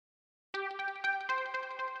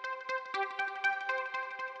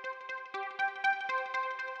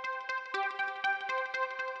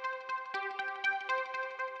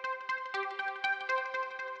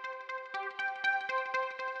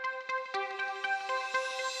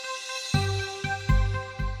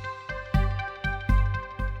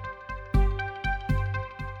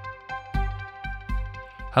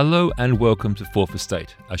Hello and welcome to Fourth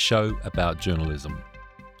Estate, a show about journalism.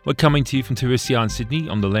 We're coming to you from 2SER in Sydney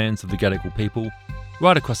on the lands of the Gadigal people,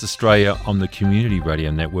 right across Australia on the Community Radio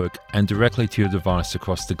Network, and directly to your device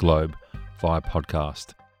across the globe via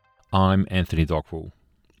podcast. I'm Anthony Dockrell.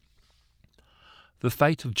 The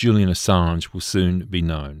fate of Julian Assange will soon be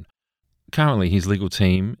known. Currently, his legal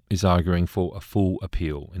team is arguing for a full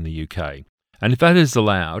appeal in the UK, and if that is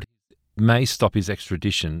allowed, may stop his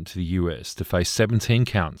extradition to the US to face 17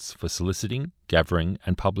 counts for soliciting, gathering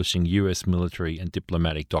and publishing US military and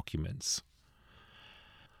diplomatic documents.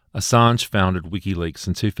 Assange founded WikiLeaks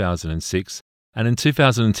in 2006 and in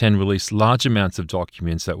 2010 released large amounts of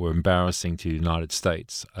documents that were embarrassing to the United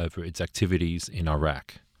States over its activities in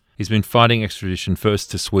Iraq. He's been fighting extradition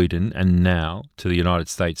first to Sweden and now to the United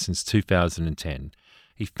States since 2010.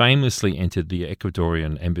 He famously entered the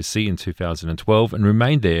Ecuadorian embassy in 2012 and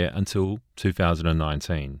remained there until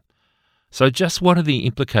 2019. So just what are the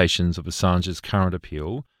implications of Assange's current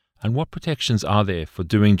appeal, and what protections are there for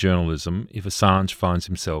doing journalism if Assange finds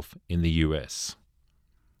himself in the US?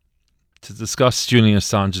 To discuss Julian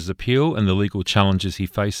Assange's appeal and the legal challenges he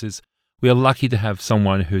faces, we are lucky to have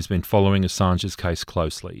someone who's been following Assange's case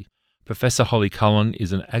closely. Professor Holly Cullen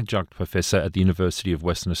is an adjunct professor at the University of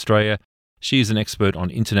Western Australia. She is an expert on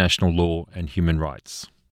international law and human rights.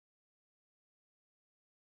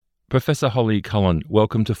 Professor Holly Cullen,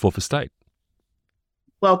 welcome to Fourth Estate.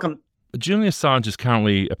 Welcome. Julian Assange is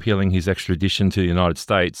currently appealing his extradition to the United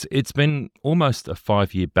States. It's been almost a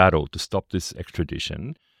 5-year battle to stop this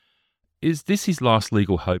extradition. Is this his last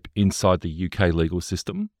legal hope inside the UK legal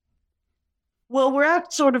system? Well, we're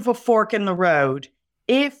at sort of a fork in the road.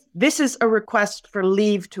 If this is a request for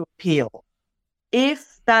leave to appeal,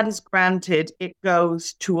 if that is granted, it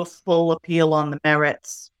goes to a full appeal on the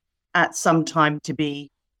merits at some time to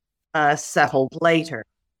be settled later.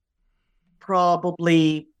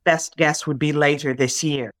 Probably best guess would be later this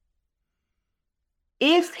year.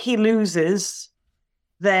 If he loses,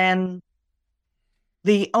 then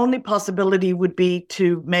the only possibility would be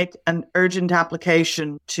to make an urgent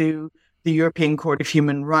application to the European Court of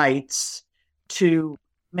Human Rights to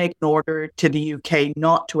make an order to the UK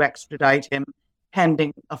not to extradite him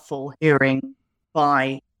pending a full hearing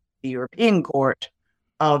by the European Court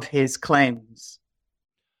of his claims.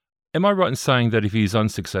 Am I right in saying that if he's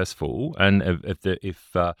unsuccessful and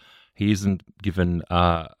if he isn't given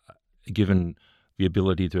the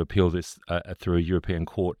ability to appeal this through a European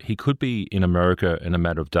court, he could be in America in a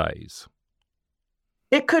matter of days?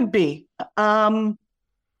 It could be. I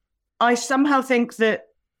somehow think that,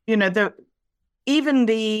 even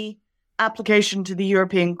the application to the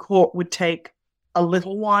European Court would take a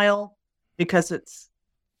little while because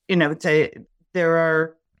there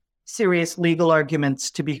are serious legal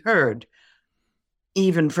arguments to be heard,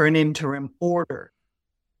 even for an interim order.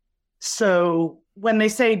 So when they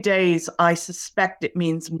say days, I suspect it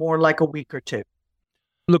means more like a week or two.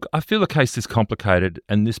 Look, I feel the case is complicated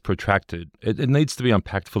and this protracted. It needs to be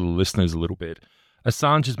unpacked for the listeners a little bit.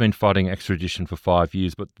 Assange has been fighting extradition for 5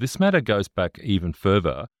 years, but this matter goes back even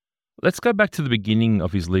further. Let's go back to the beginning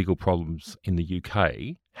of his legal problems in the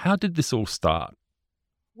UK. How did this all start?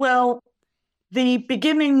 Well, the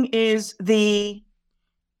beginning is the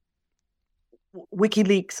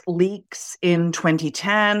WikiLeaks leaks in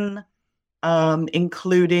 2010,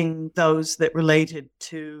 including those that related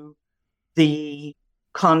to the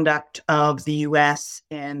conduct of the US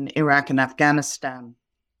in Iraq and Afghanistan.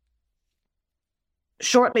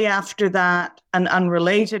 Shortly after that, an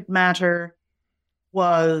unrelated matter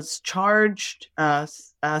was charged, a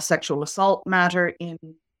sexual assault matter in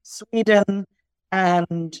Sweden,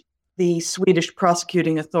 and the Swedish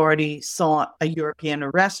prosecuting authority sought a European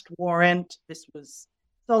arrest warrant. This was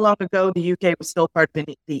so long ago, the UK was still part of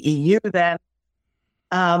the EU then,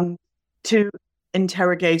 to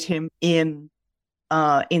interrogate him in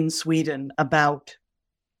Sweden about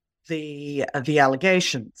the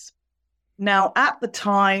allegations. Now, at the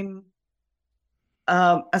time,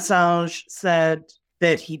 Assange said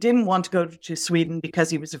that he didn't want to go to Sweden because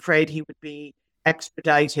he was afraid he would be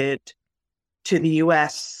extradited to the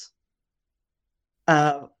US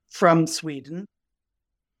from Sweden.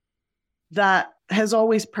 That has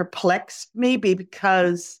always perplexed me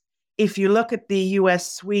because if you look at the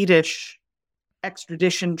US-Swedish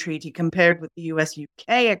extradition treaty compared with the US-UK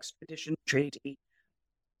extradition treaty,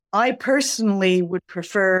 I personally would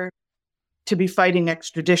prefer to be fighting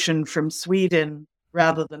extradition from Sweden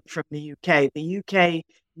rather than from the UK. The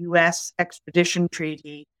UK-US extradition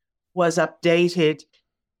treaty was updated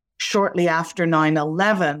shortly after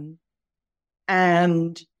 9/11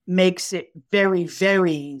 and makes it very,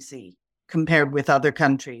 very easy compared with other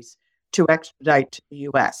countries to extradite to the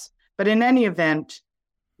US. But in any event,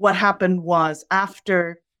 what happened was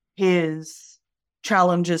after his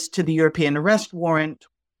challenges to the European arrest warrant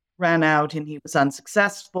ran out and he was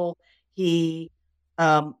unsuccessful, he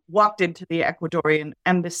walked into the Ecuadorian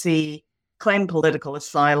embassy, claimed political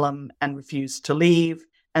asylum, and refused to leave.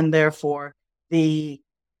 And therefore, the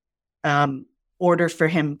order for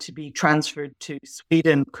him to be transferred to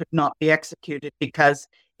Sweden could not be executed, because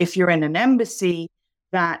if you're in an embassy,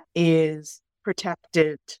 that is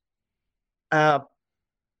protected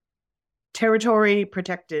territory,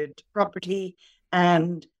 protected property,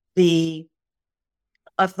 and the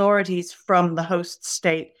authorities from the host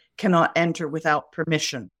state cannot enter without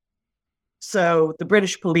permission. So the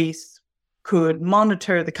British police could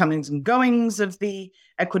monitor the comings and goings of the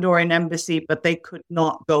Ecuadorian embassy, but they could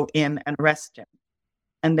not go in and arrest him.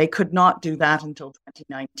 And they could not do that until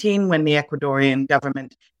 2019, when the Ecuadorian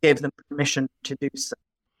government gave them permission to do so.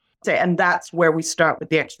 And that's where we start with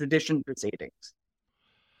the extradition proceedings.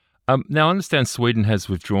 Now, I understand Sweden has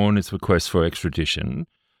withdrawn its request for extradition,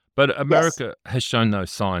 but America has shown no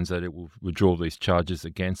signs that it will withdraw these charges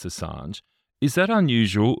against Assange. Is that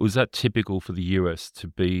unusual, or is that typical for the US to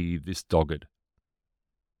be this dogged?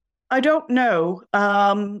 I don't know.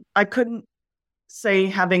 I couldn't say,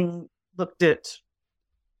 having looked at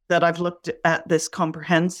that, I've looked at this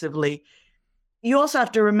comprehensively. You also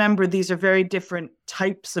have to remember these are very different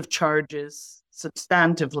types of charges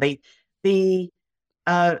substantively.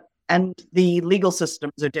 And the legal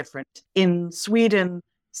systems are different. In Sweden,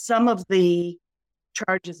 some of the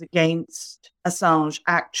charges against Assange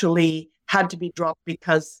actually had to be dropped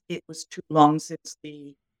because it was too long since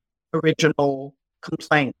the original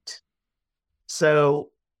complaint.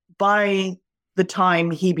 So by the time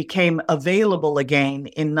he became available again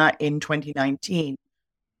in 2019,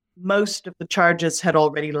 most of the charges had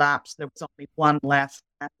already lapsed. There was only one left,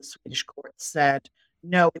 and the Swedish court said,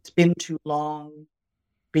 no, it's been too long,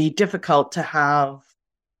 be difficult to have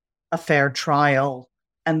a fair trial,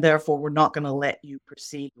 and therefore we're not going to let you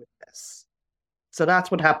proceed with this. So that's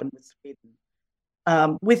what happened with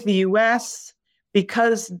Sweden. With the US,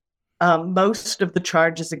 because most of the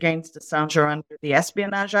charges against Assange are under the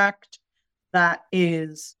Espionage Act, that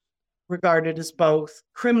is regarded as both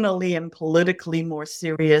criminally and politically more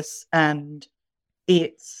serious. And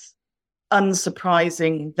it's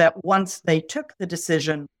unsurprising that once they took the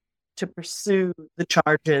decision to pursue the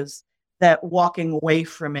charges, that walking away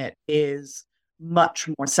from it is much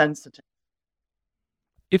more sensitive.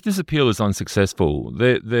 If this appeal is unsuccessful,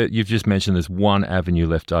 you've just mentioned there's one avenue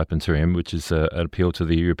left open to him, which is an appeal to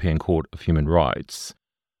the European Court of Human Rights.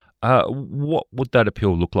 What would that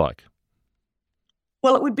appeal look like?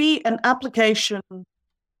 Well, it would be an application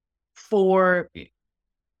for the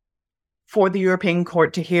European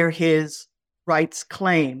Court to hear his rights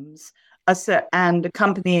claims, and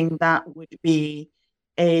accompanying that would be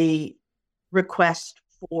a request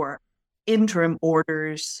for interim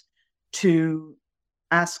orders to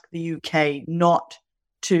ask the UK not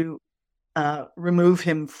to remove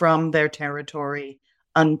him from their territory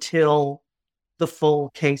until the full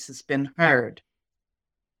case has been heard.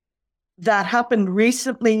 That happened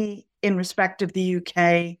recently in respect of the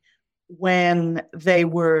UK, when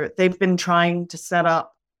they've been trying to set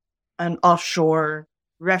up an offshore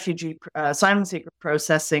refugee asylum seeker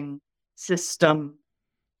processing system,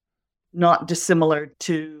 not dissimilar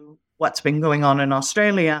to what's been going on in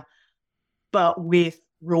Australia, but with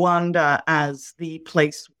Rwanda as the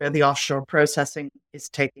place where the offshore processing is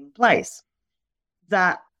taking place.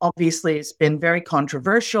 That obviously has been very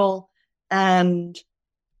controversial, and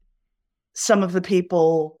some of the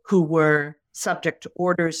people who were subject to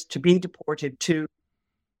orders to be deported to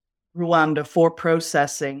Rwanda for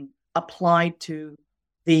processing applied to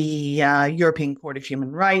the European Court of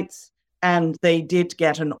Human Rights, and they did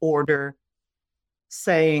get an order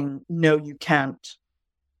saying, no, you can't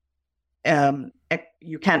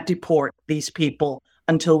deport these people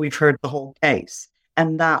until we've heard the whole case.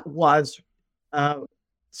 And that was,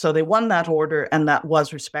 so they won that order, and that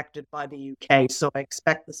was respected by the UK. So I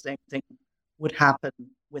expect the same thing would happen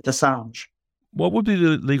with Assange. What would be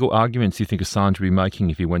the legal arguments you think Assange would be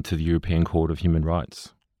making if he went to the European Court of Human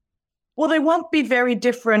Rights? Well, they won't be very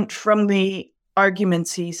different from the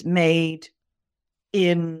arguments he's made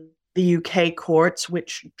in the UK courts,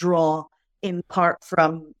 which draw in part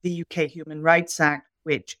from the UK Human Rights Act,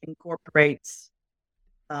 which incorporates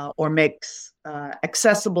or makes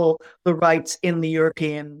accessible the rights in the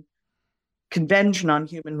European Convention on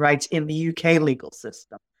Human Rights in the UK legal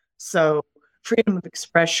system. So freedom of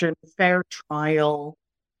expression, fair trial,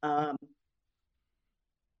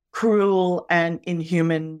 cruel and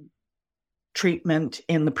inhuman treatment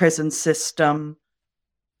in the prison system,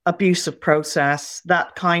 abusive process,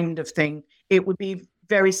 that kind of thing. It would be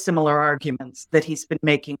very similar arguments that he's been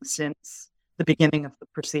making since the beginning of the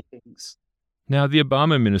proceedings. Now, the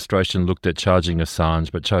Obama administration looked at charging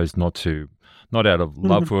Assange but chose not to, not out of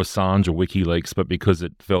love for Assange or WikiLeaks, but because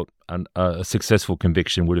it felt a successful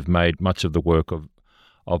conviction would have made much of the work of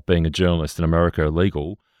being a journalist in America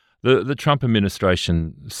illegal. The Trump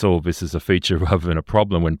administration saw this as a feature rather than a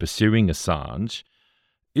problem when pursuing Assange.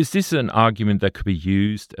 Is this an argument that could be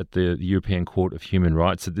used at the European Court of Human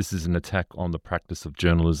Rights, that this is an attack on the practice of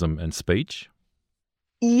journalism and speech?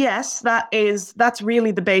 Yes, that's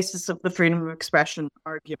really the basis of the freedom of expression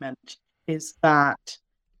argument, is that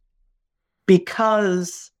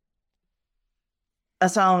because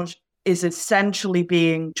Assange is essentially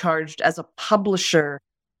being charged as a publisher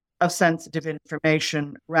of sensitive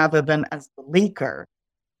information rather than as the leaker,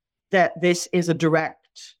 that this is a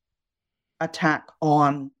direct attack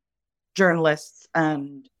on journalists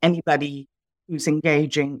and anybody who's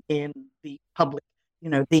engaging in the public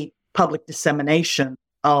dissemination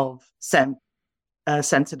of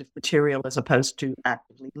sensitive material as opposed to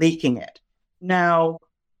actively leaking it. Now,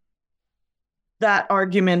 that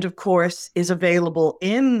argument, of course, is available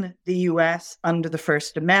in the US under the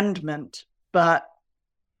First Amendment, but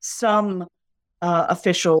some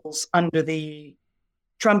officials under the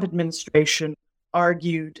Trump administration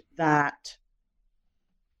argued that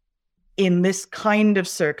in this kind of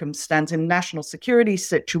circumstance, in national security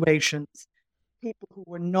situations, people who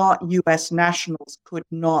were not US nationals could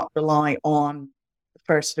not rely on the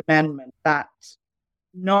First Amendment. That's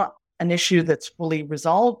not an issue that's fully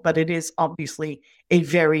resolved, but it is obviously a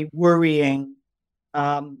very worrying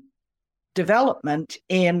development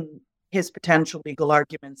in his potential legal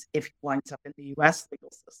arguments if he winds up in the US legal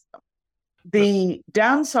system. The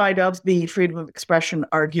downside of the freedom of expression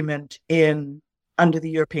argument under the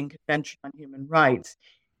European Convention on Human Rights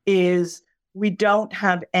is we don't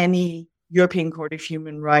have any European Court of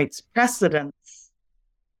Human Rights precedents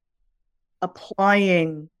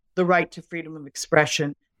applying the right to freedom of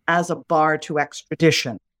expression as a bar to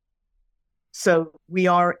extradition. So we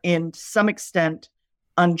are, in some extent,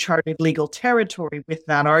 uncharted legal territory with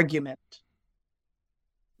that argument.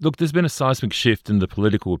 Look, there's been a seismic shift in the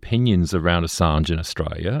political opinions around Assange in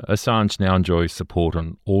Australia. Assange now enjoys support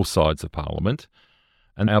on all sides of Parliament.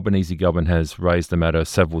 And the Albanese government has raised the matter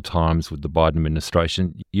several times with the Biden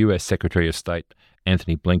administration. US Secretary of State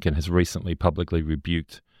Anthony Blinken has recently publicly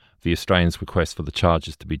rebuked the Australians' request for the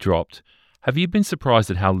charges to be dropped. Have you been surprised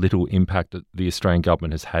at how little impact the Australian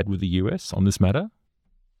government has had with the US on this matter?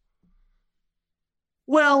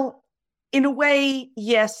 Well, in a way,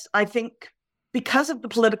 yes. I think because of the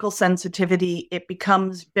political sensitivity, it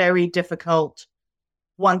becomes very difficult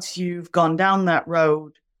once you've gone down that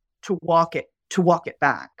road to walk it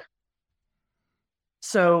back.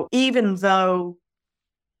 So even though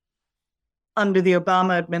under the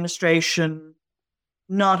Obama administration,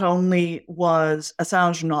 not only was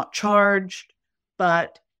Assange not charged,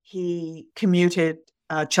 but he commuted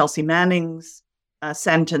Chelsea Manning's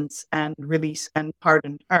sentence and release and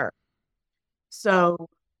pardoned her. So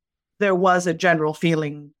there was a general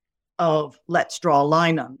feeling of let's draw a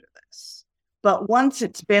line under this. But once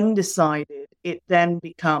it's been decided, it then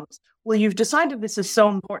becomes, well, you've decided this is so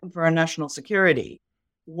important for our national security.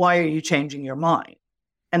 Why are you changing your mind?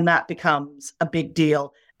 And that becomes a big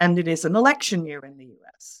deal. And it is an election year in the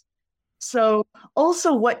US. So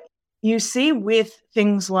also what you see with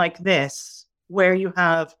things like this, where you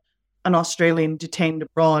have an Australian detained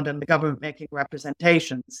abroad and the government making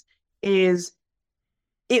representations, is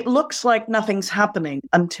it looks like nothing's happening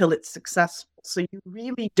until it's successful. So you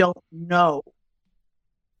really don't know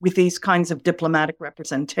with these kinds of diplomatic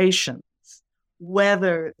representations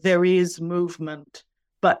whether there is movement,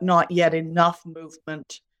 but not yet enough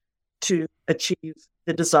movement to achieve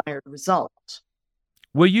the desired result.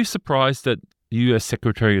 Were you surprised that US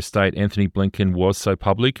Secretary of State Anthony Blinken was so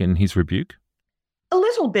public in his rebuke? A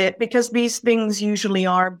little bit, because these things usually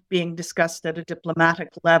are being discussed at a diplomatic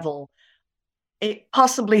level. It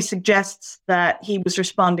possibly suggests that he was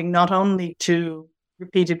responding not only to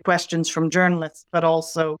repeated questions from journalists, but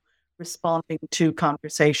also responding to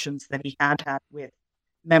conversations that he had with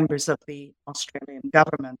members of the Australian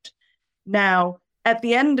government. Now, at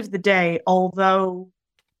the end of the day, although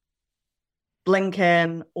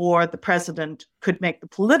Blinken or the president could make the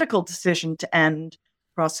political decision to end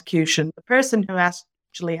prosecution, the person who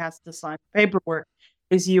actually has to sign paperwork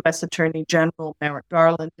is U.S. Attorney General Merrick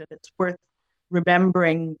Garland. And it's worth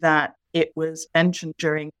remembering that it was mentioned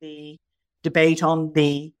during the debate on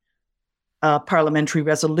the parliamentary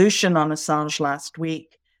resolution on Assange last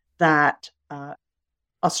week that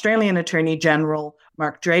Australian Attorney General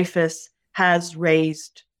Mark Dreyfus has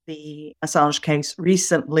raised the Assange case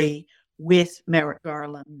recently with Merrick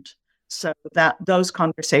Garland, so that those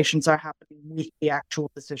conversations are happening with the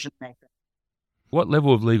actual decision maker. What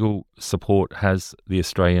level of legal support has the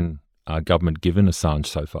Australian government given Assange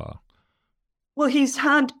so far? Well, he's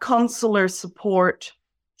had consular support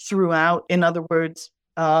throughout. In other words,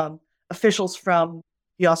 officials from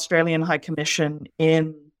the Australian High Commission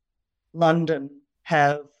in London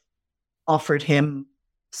have offered him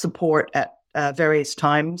support at various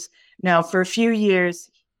times. Now, for a few years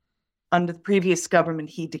under the previous government,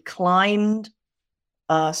 he declined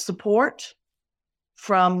support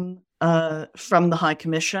from the High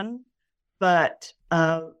Commission, but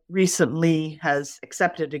recently has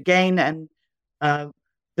accepted again. And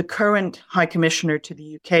the current High Commissioner to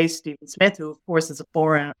the UK, Stephen Smith, who of course is a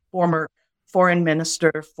former foreign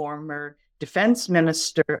minister, former defence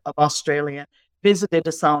minister of Australia, visited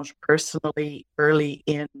Assange personally early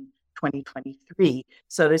in 2023.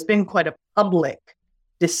 So there's been quite a public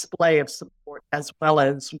display of support as well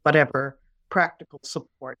as whatever practical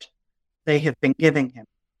support they have been giving him.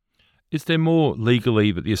 Is there more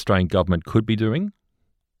legally that the Australian government could be doing?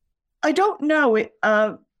 I don't know.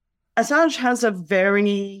 Assange has a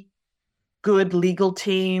very good legal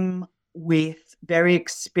team with very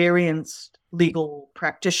experienced legal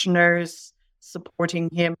practitioners supporting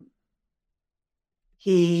him.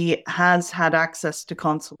 He has had access to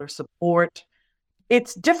consular support.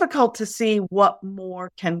 It's difficult to see what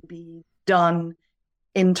more can be done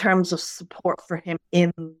in terms of support for him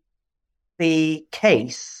in the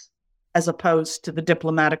case, as opposed to the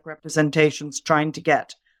diplomatic representations trying to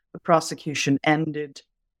get the prosecution ended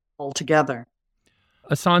altogether.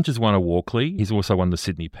 Assange has won a Walkley. He's also won the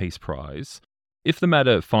Sydney Peace Prize. If the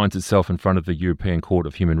matter finds itself in front of the European Court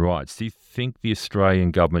of Human Rights, do you think the Australian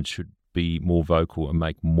government should be more vocal and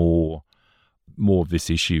make more of this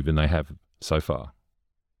issue than they have so far?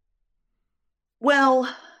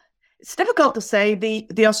 Well, it's difficult to say.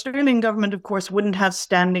 The Australian government, of course, wouldn't have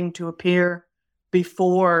standing to appear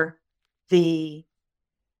before the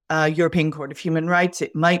European Court of Human Rights.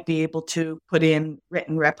 It might be able to put in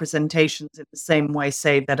written representations in the same way,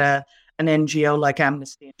 say, that an NGO like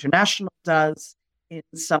Amnesty International does in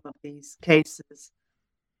some of these cases.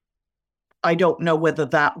 I don't know whether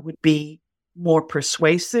that would be more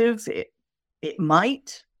persuasive. It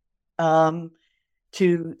might,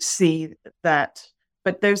 to see that.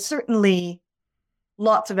 But there's certainly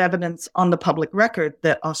lots of evidence on the public record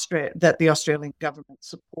that the Australian government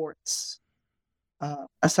supports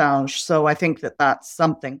Assange. So I think that that's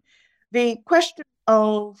something. The question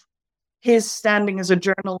of his standing as a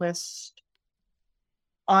journalist,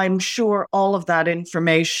 I'm sure all of that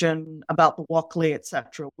information about the Walkley,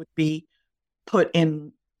 etc., would be put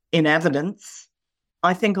in evidence.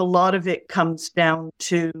 I think a lot of it comes down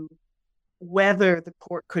to whether the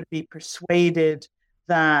court could be persuaded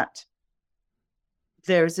that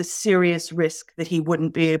there's a serious risk that he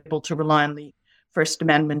wouldn't be able to rely on the First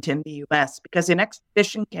Amendment in the US, because in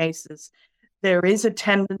extradition cases, there is a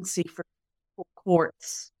tendency for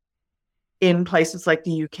courts in places like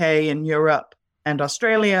the UK and Europe and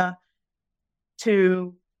Australia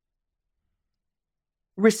to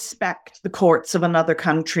respect the courts of another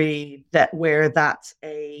country where that's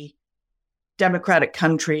a democratic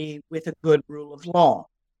country with a good rule of law.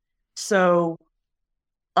 So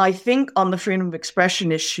I think on the freedom of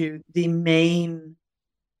expression issue, the main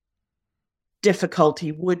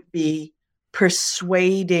difficulty would be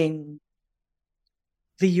persuading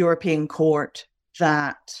the European Court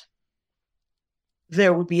that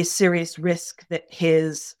there would be a serious risk that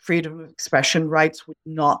his freedom of expression rights would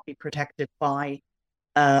not be protected by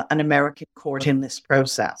an American court in this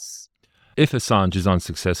process. If Assange is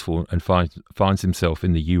unsuccessful and finds himself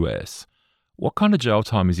in the US, what kind of jail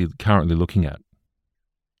time is he currently looking at?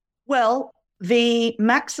 Well, the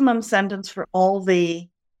maximum sentence for all the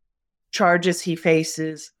charges he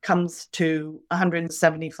faces comes to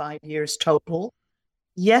 175 years total.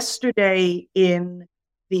 Yesterday in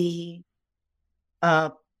the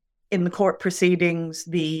court proceedings,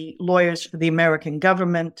 the lawyers for the American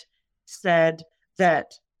government said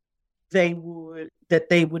that they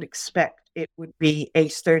would expect it would be a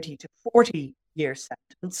 30 to 40 year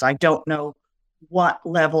sentence. I don't know what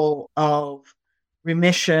level of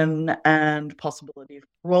remission and possibility of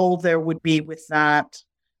parole there would be with that.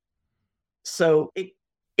 So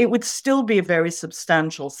it would still be a very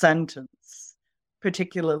substantial sentence,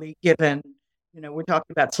 particularly given, we're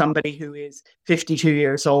talking about somebody who is 52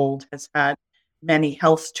 years old, has had many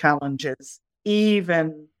health challenges.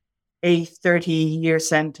 Even a 30-year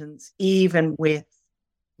sentence, even with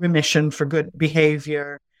remission for good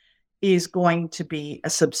behavior is going to be a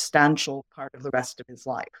substantial part of the rest of his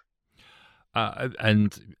life.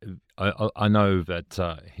 And I know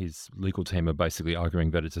that his legal team are basically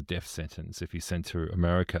arguing that it's a death sentence if he's sent to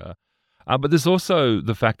America. But there's also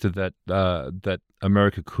the factor that that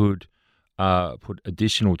America could put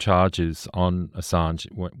additional charges on Assange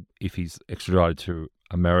if he's extradited to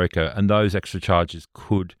America, and those extra charges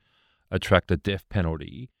could attract a death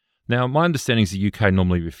penalty. Now, my understanding is the UK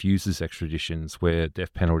normally refuses extraditions where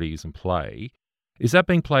death penalty is in play. Is that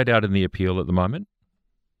being played out in the appeal at the moment?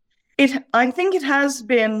 I think it has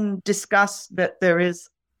been discussed that there is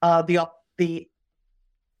that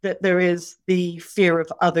there is the fear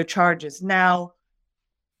of other charges. Now,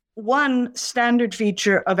 one standard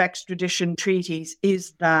feature of extradition treaties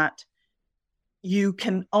is that you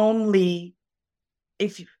can only,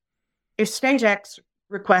 if state X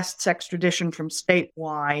requests extradition from state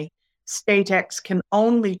Y, state X can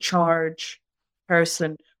only charge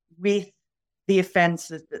person with the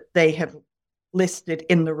offenses that they have listed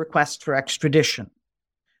in the request for extradition.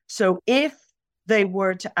 So if they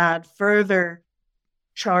were to add further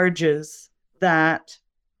charges that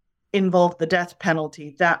involve the death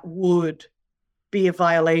penalty, that would be a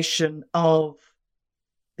violation of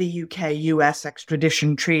the UK-US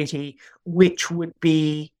extradition treaty, which would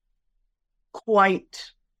be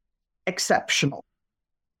quite exceptional.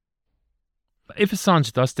 If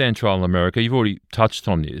Assange does stand trial in America, you've already touched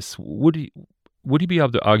on this, would he be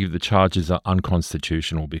able to argue the charges are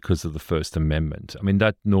unconstitutional because of the First Amendment? I mean,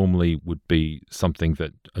 that normally would be something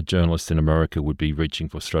that a journalist in America would be reaching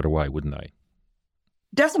for straight away, wouldn't they?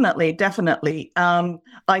 Definitely.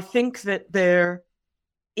 I think that there's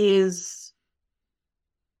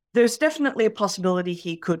definitely a possibility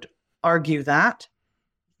he could argue that.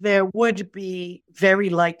 There would be very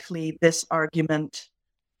likely this argument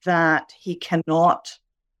that he cannot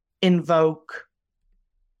invoke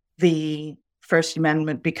the First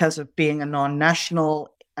Amendment because of being a non-national,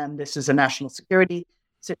 and this is a national security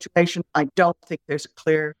situation. I don't think there's a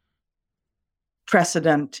clear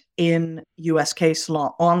precedent in US case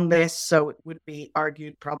law on this, so it would be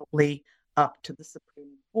argued probably up to the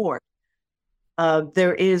Supreme Court.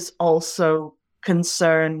 There is also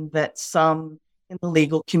concern that some in the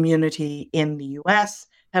legal community in the US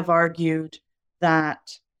have argued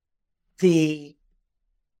that the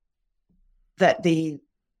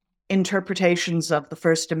interpretations of the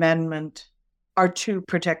First Amendment are too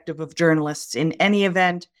protective of journalists in any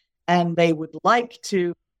event, and they would like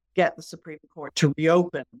to get the Supreme Court to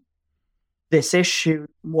reopen this issue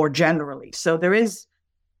more generally. So this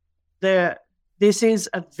is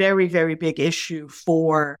a very, very big issue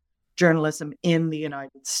for journalism in the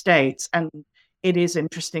United States. And it is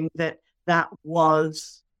interesting that that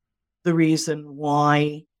was the reason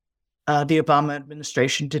why the Obama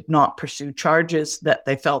administration did not pursue charges, that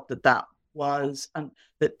they felt that that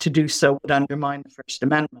to do so would undermine the First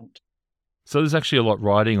Amendment. So there's actually a lot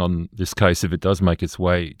riding on this case if it does make its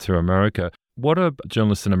way to America. What have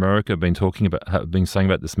journalists in America been saying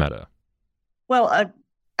about this matter? Well,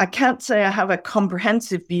 I can't say I have a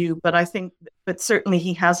comprehensive view, but certainly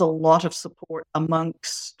he has a lot of support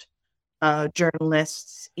amongst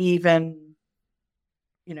journalists, even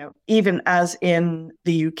as in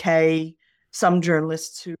the UK, some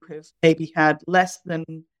journalists who have maybe had less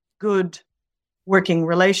than good working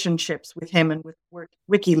relationships with him and with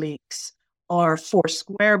WikiLeaks are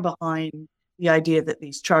foursquare behind the idea that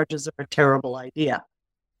these charges are a terrible idea.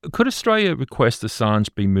 Could Australia request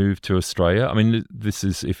Assange be moved to Australia? I mean, this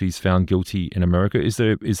is if he's found guilty in America. Is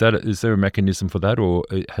there a mechanism for that, or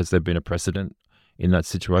has there been a precedent in that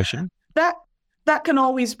situation? That can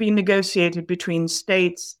always be negotiated between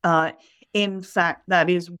states. In fact, that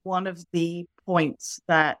is one of the points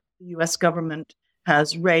that the U.S. government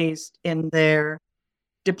has raised in their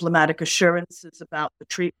diplomatic assurances about the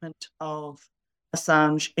treatment of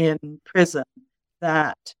Assange in prison,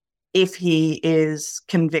 that if he is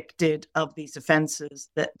convicted of these offenses,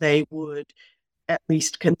 that they would at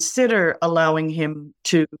least consider allowing him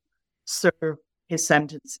to serve his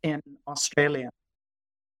sentence in Australia.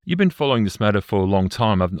 You've been following this matter for a long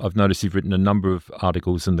time. I've noticed you've written a number of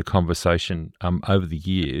articles in The Conversation over the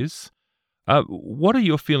years. What are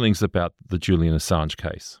your feelings about the Julian Assange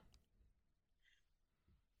case?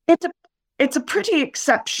 It's a pretty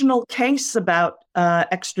exceptional case about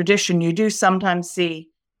extradition. You do sometimes see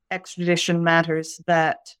extradition matters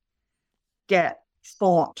that get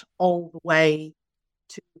fought all the way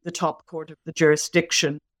to the top court of the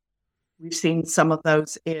jurisdiction. We've seen some of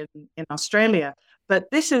those in Australia. But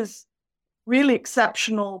this is really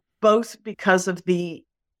exceptional, both because of the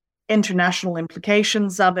international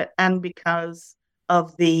implications of it and because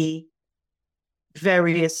of the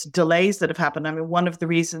various delays that have happened. I mean, one of the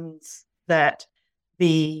reasons that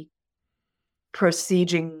the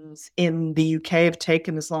proceedings in the UK have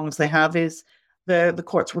taken as long as they have is the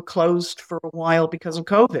courts were closed for a while because of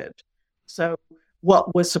COVID. So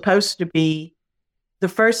what was supposed to be the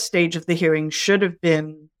first stage of the hearing should have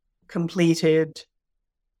been completed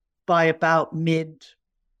by about mid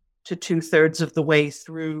to 2/3 of the way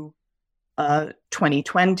through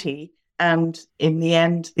 2020. And in the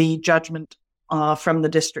end, the judgment from the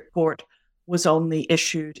district court was only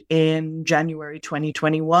issued in January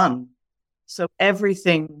 2021. So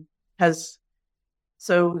everything has,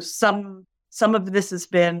 so some of this has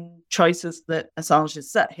been choices that Assange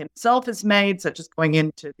himself has made, such as going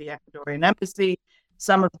into the Ecuadorian embassy.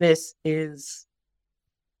 Some of this is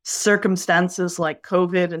circumstances like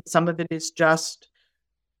COVID, and some of it is just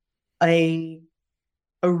a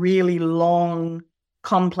really long,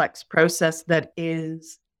 complex process that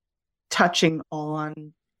is touching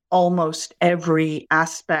on almost every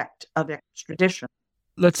aspect of extradition.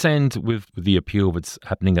 Let's end with the appeal that's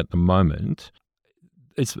happening at the moment.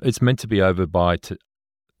 It's meant to be over by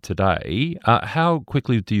today. How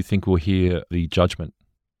quickly do you think we'll hear the judgment?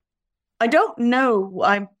 I don't know.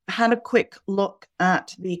 I had a quick look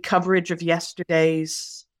at the coverage of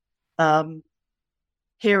yesterday's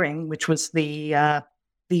hearing, which was the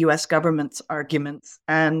U.S. government's arguments,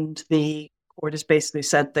 and the court has basically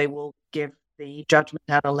said they will give the judgment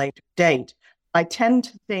at a later date. I tend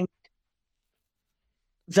to think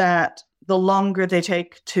that the longer they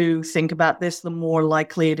take to think about this, the more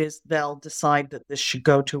likely it is they'll decide that this should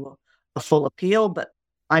go to a full appeal, but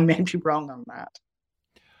I may be wrong on that.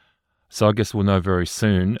 So I guess we'll know very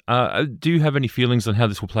soon. Do you have any feelings on how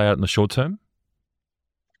this will play out in the short term?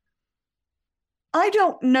 I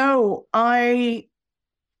don't know.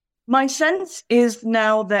 My sense is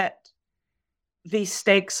now that the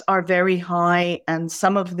stakes are very high, and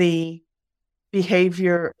some of the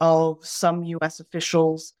behavior of some U.S.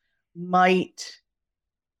 officials might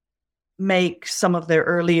make some of their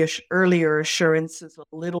earlier assurances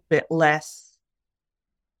a little bit less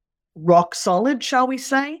rock solid, shall we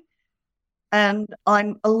say. And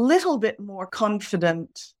I'm a little bit more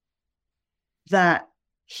confident that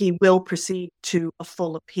he will proceed to a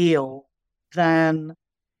full appeal than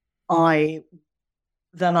I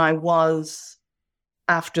was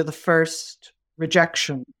after the first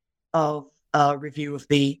rejection of a review of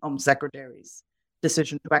the Home Secretary's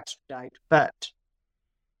decision to extradite. But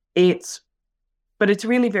it's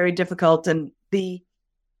really very difficult, and the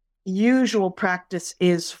usual practice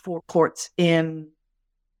is for courts in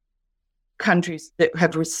countries that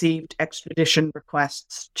have received extradition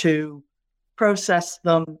requests to process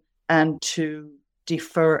them and to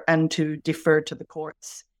defer to the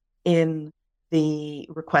courts in the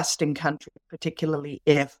requesting country, particularly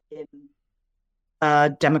if in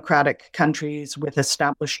democratic countries with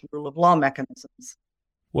established rule of law mechanisms.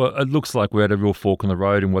 Well, it looks like we're at a real fork in the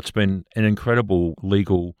road in what's been an incredible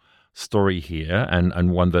legal story here,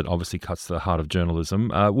 and one that obviously cuts to the heart of journalism.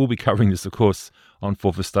 We'll be covering this, of course, on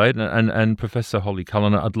Fourth Estate. And Professor Holly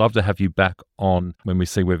Cullen, I'd love to have you back on when we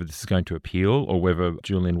see whether this is going to appeal or whether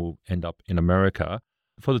Julian will end up in America.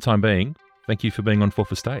 For the time being, thank you for being on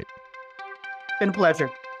Fourth Estate. Been a pleasure.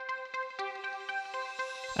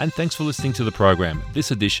 And thanks for listening to the program.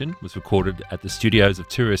 This edition was recorded at the studios of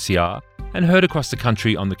 2SER and heard across the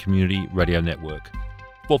country on the Community Radio Network.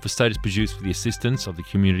 Fourth Estate is produced with the assistance of the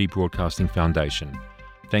Community Broadcasting Foundation.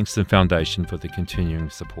 Thanks to the Foundation for the continuing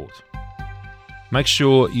support. Make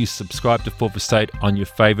sure you subscribe to Fourth Estate on your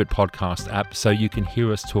favourite podcast app so you can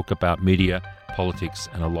hear us talk about media, politics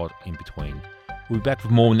and a lot in between. We'll be back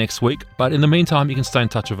with more next week, but in the meantime you can stay in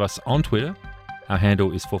touch with us on Twitter. Our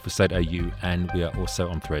handle is Fourth Estate AU and we are also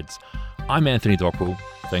on Threads. I'm Anthony Dockrell.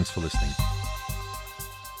 Thanks for listening.